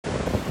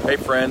Hey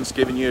friends,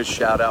 giving you a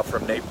shout out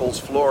from Naples,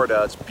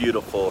 Florida. It's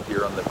beautiful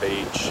here on the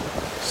beach.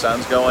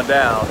 Sun's going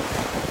down.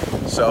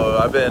 So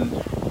I've been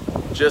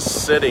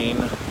just sitting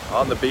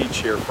on the beach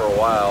here for a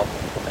while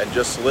and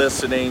just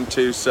listening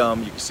to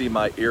some, you can see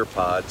my ear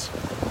pods.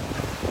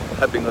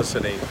 I've been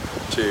listening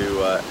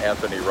to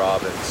Anthony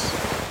Robbins.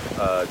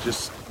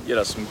 Just,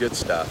 some good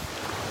stuff.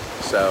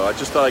 So I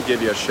just thought I'd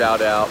give you a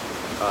shout out.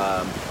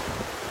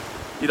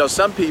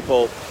 Some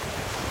people,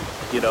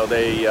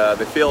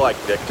 they feel like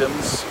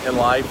victims in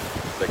life.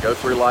 They go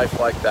through life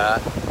like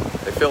that.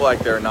 They feel like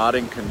they're not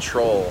in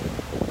control,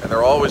 and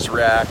they're always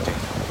reacting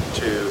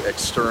to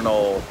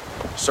external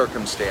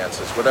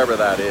circumstances, whatever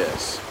that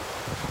is.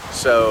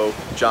 So,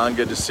 John,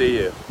 good to see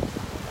you.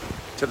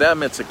 To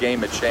them, it's a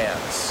game of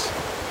chance.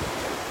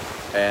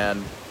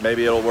 And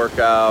maybe it'll work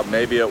out,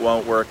 maybe it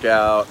won't work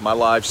out. My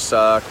life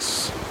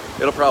sucks.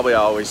 It'll probably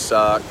always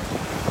suck.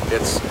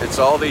 It's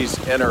all these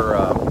inner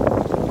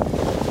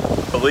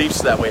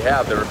beliefs that we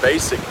have that are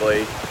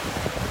basically,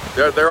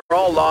 they're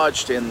all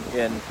lodged in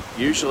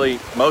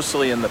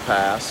mostly in the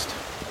past,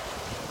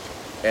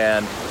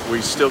 and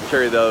we still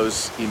carry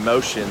those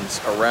emotions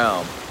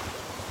around.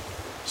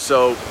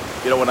 So,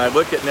 when I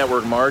look at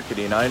network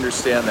marketing, I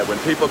understand that when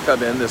people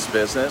come in this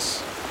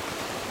business,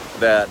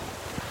 that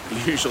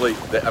usually,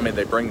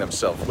 they bring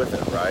themselves with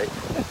it, right?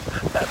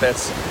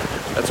 That's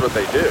what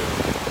they do.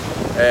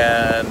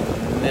 And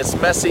it's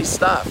messy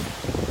stuff.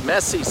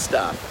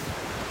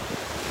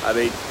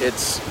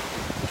 It's,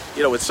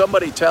 when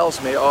somebody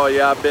tells me, oh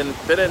yeah, I've been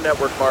in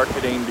network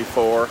marketing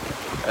before,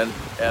 and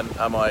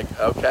I'm like,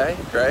 okay,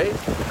 great,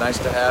 nice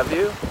to have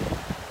you.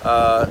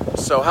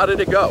 So how did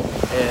it go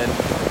in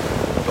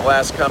the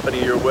last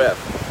company you're with?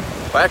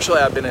 Well, actually,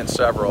 I've been in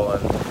several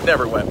and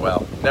never went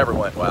well.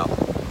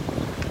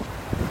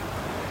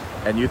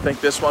 And you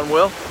think this one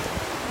will?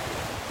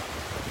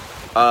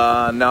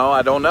 No,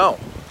 I don't know.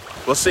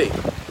 We'll see.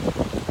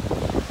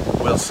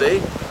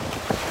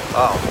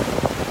 Oh.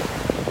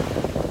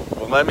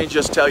 Well, let me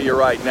just tell you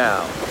right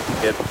now,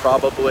 it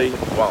probably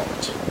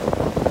won't.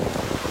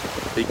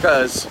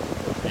 Because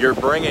you're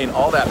bringing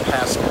all that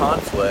past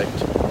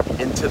conflict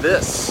into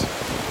this.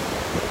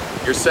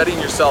 You're setting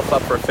yourself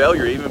up for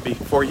failure even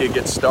before you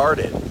get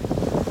started.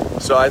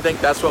 So I think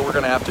that's what we're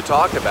going to have to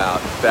talk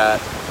about, that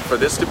for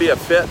this to be a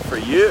fit for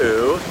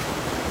you,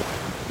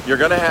 you're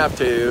going to have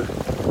to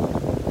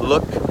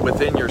look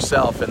within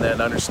yourself and then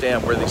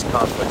understand where these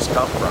conflicts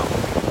come from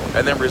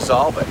and then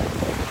resolve it.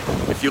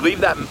 If you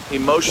leave that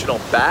emotional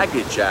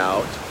baggage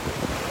out,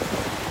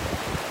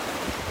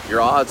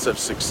 your odds of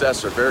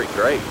success are very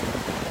great.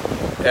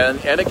 And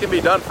it can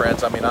be done,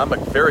 friends. I'm a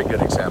very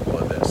good example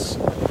of this.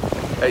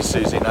 Hey,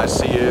 Susie, nice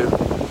to see you.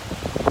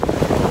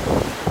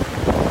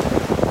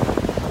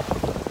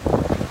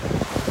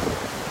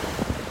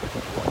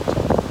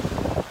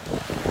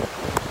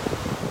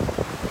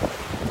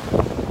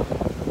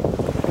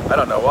 I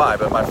don't know why,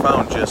 but my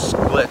phone just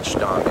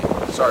glitched on me.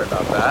 Sorry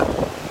about that.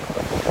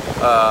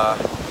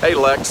 Hey,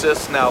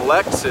 Lexus. Now,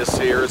 Lexus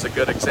here is a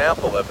good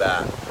example of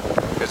that,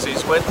 because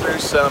he's went through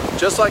some,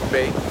 just like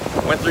me,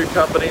 went through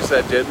companies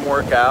that didn't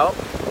work out.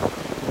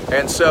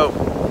 And so,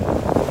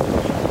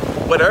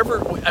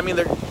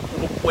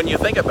 when you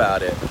think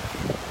about it,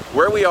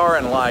 where we are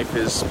in life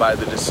is by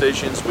the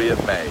decisions we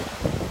have made,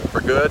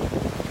 for good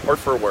or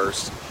for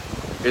worse.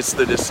 It's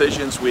the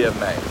decisions we have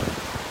made.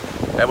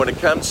 And when it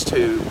comes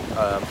to,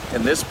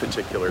 in this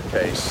particular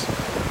case,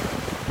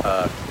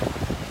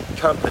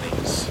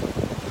 companies,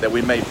 that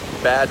we made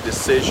bad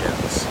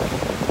decisions,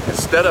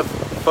 instead of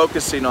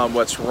focusing on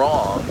what's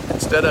wrong,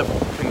 instead of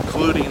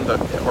concluding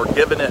or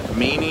giving it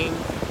meaning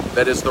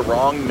that is the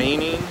wrong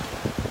meaning,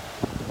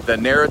 the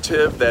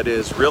narrative that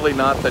is really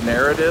not the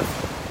narrative,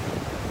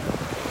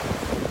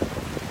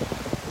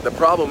 the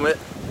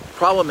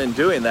problem in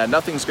doing that,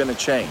 nothing's going to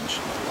change.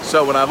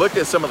 So when I looked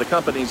at some of the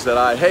companies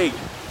hey,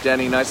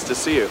 Denny, nice to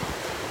see you.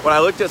 When I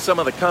looked at some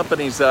of the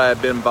companies that I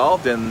had been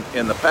involved in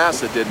the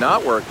past that did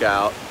not work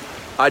out,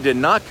 I did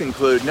not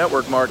conclude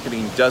network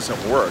marketing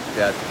doesn't work.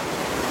 That,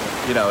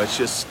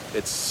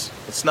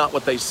 it's not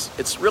what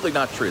it's really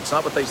not true. It's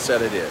not what they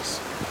said it is.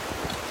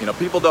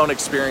 People don't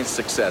experience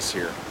success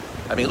here.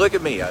 Look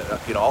at me,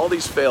 all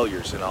these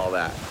failures and all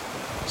that.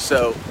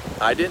 So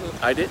I didn't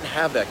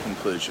have that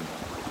conclusion.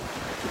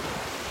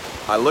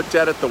 I looked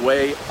at it the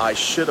way I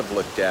should have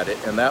looked at it,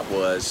 and that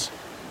was,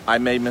 I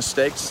made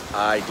mistakes.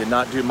 I did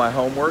not do my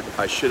homework.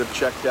 I should have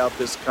checked out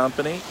this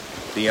company,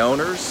 the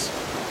owners.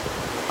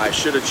 I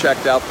should have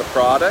checked out the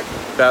product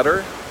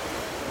better,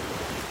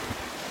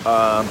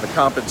 the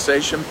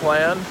compensation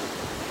plan,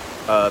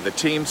 the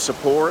team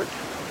support.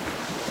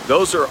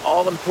 Those are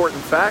all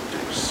important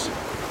factors.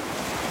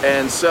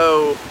 And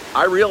so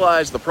I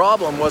realized the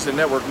problem wasn't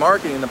network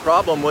marketing. The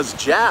problem was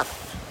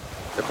Jeff.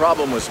 The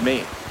problem was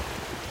me.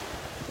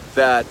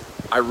 That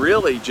I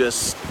really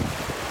just,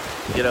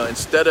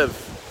 instead of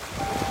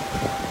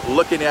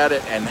looking at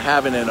it and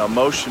having an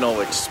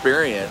emotional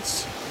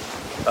experience,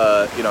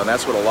 and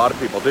that's what a lot of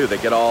people do. They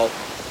get all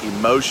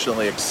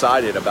emotionally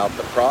excited about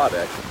the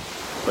product,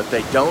 but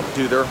they don't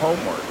do their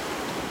homework.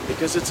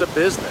 because it's a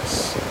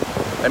business.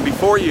 And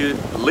before you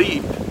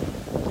leap,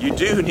 you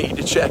do need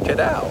to check it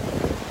out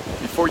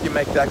before you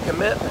make that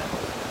commitment.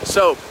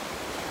 So,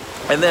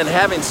 and then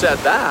having said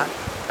that,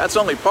 that's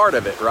only part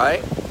of it,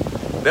 right?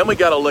 Then we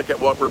got to look at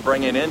what we're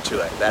bringing into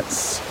it.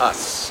 That's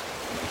us.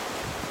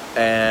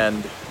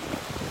 And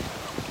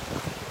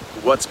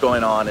what's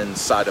going on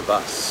inside of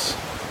us.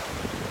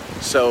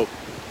 So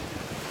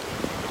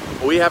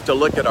we have to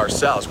look at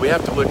ourselves. We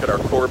have to look at our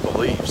core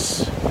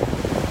beliefs.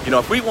 You know,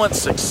 if we want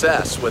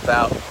success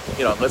without,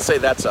 you know, let's say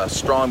that's a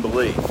strong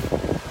belief.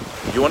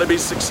 You want to be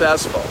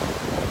successful.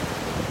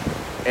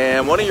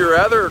 And one of your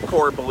other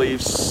core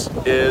beliefs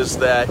is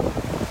that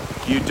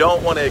you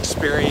don't want to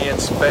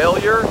experience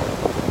failure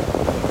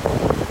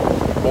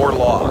or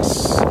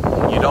loss.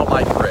 You don't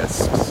like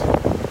risks.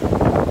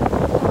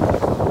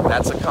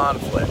 That's a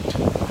conflict.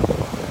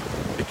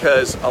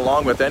 Because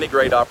along with any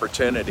great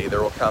opportunity,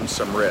 there will come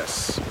some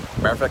risks.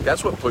 Matter of fact,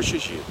 that's what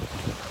pushes you.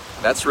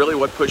 That's really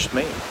what pushed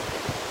me.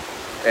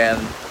 And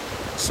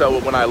so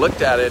when I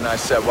looked at it and I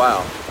said,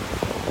 wow,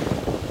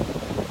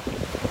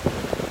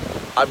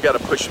 I've got to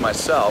push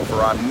myself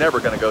or I'm never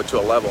going to go to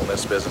a level in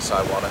this business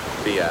I want to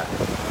be at.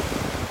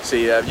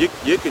 See,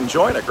 you can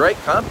join a great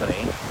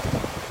company,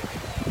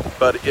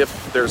 but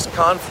if there's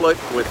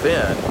conflict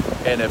within,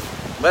 and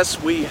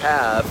unless we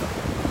have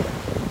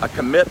a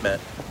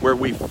commitment where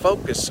we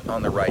focus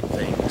on the right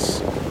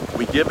things,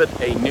 we give it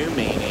a new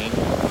meaning,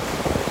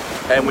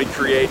 and we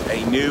create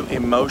a new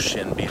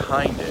emotion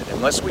behind it.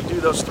 Unless we do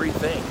those three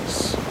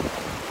things,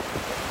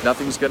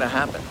 nothing's going to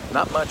happen.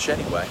 Not much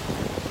anyway.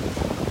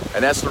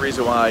 And that's the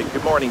reason why,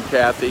 good morning,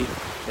 Kathy,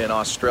 in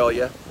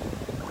Australia.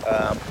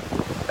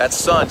 That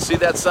sun, see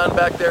that sun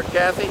back there,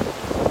 Kathy?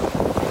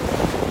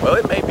 Well,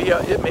 it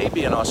may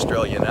be in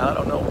Australia now. I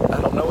don't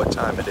know what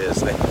time it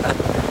is.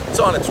 It's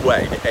on its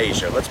way to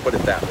Asia. Let's put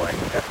it that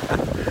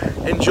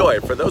way. Enjoy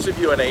it. For those of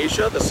you in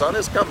Asia, the sun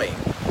is coming.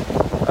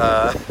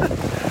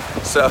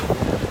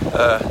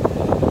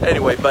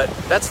 Anyway, but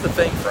that's the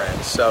thing,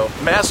 friends. So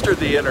master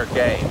the inner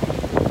game.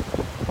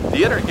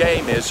 The inner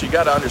game is you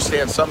got to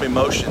understand some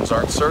emotions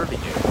aren't serving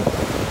you.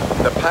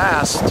 The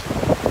past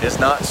is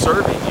not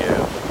serving you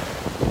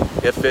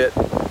if it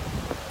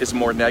is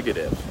more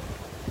negative.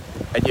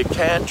 And you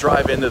can't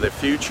drive into the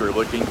future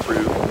looking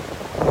through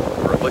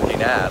or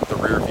looking at the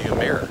rear view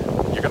mirror.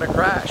 You're going to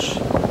crash.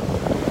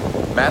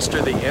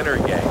 Master the inner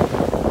game.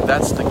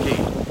 That's the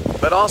key.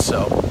 But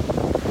also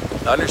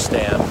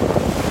understand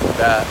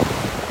that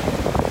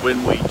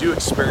when we do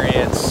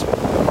experience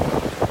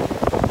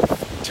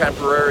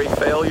temporary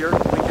failure,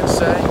 we can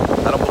say,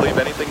 I don't believe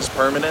anything's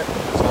permanent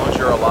as long as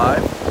you're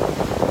alive.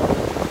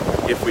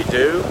 If we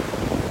do,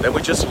 then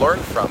we just learn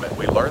from it.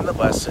 We learn the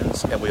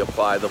lessons and we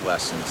apply the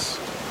lessons.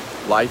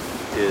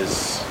 Life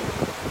is,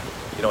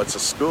 you know, it's a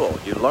school.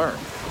 You learn.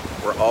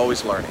 We're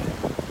always learning.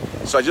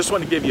 So I just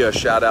want to give you a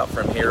shout out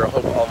from here. I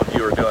hope all of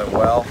you are doing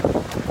well.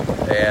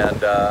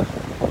 And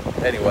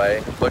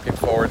anyway, looking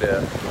forward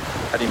to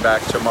heading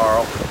back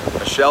tomorrow.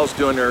 Michelle's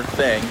doing her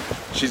thing.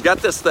 She's got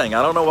this thing.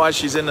 I don't know why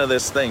she's into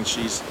this thing.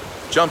 She's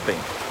jumping.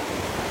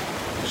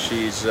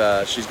 She's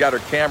got her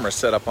camera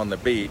set up on the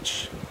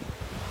beach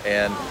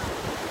and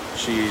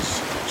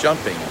she's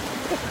jumping.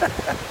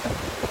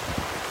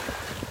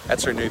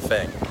 That's her new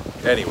thing.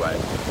 Anyway,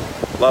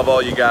 love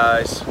all you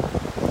guys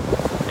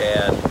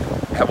and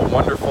have a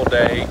wonderful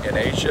day in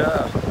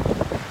Asia.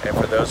 And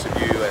for those of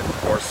you in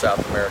North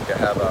South America,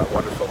 have a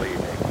wonderful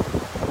evening.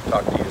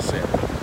 Talk to you soon.